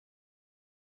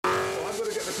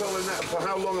capital in that? For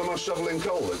how long am I shoveling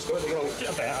coal? It's got to roll.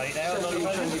 About 8 hours.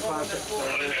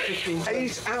 15.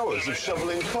 8 hours of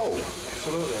shoveling coal?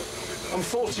 Absolutely. I'm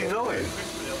 49.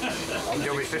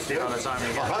 You'll be 50 by the time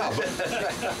you get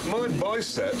My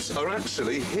biceps are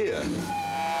actually here.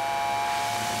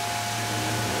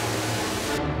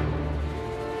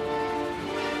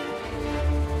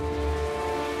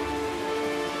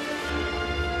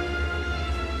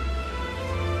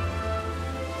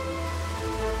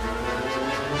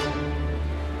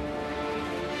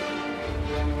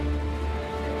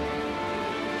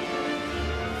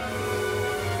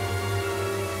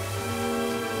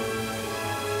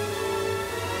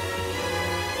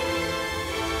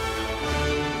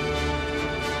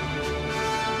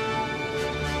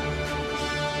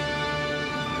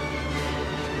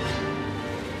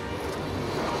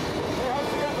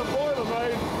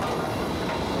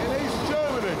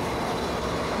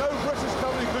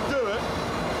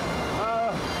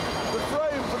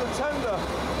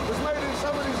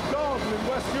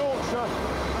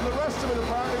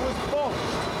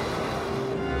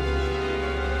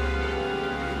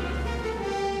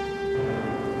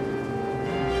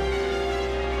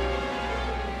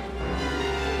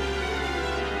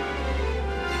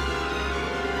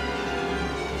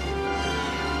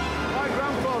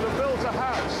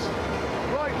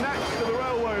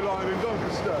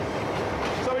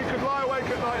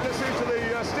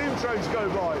 Trains go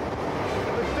by.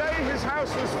 The day his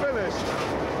house was finished,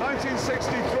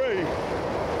 1963,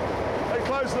 they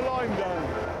closed the line down.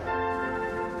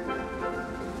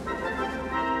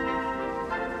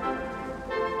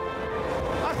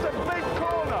 That's a big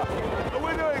corner, and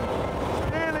we're doing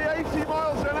nearly 80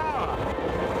 miles an hour.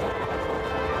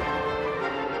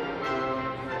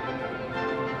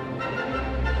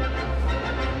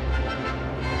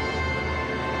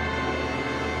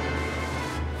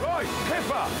 Right,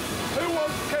 Kipper. Who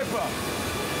wants kipper?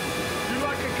 You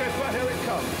like a kipper? Here it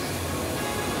comes.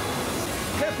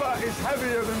 Kipper is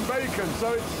heavier than bacon,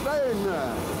 so it's staying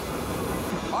there.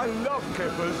 I love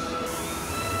kippers.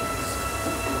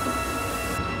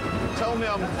 Tell me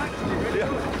I'm... Yeah.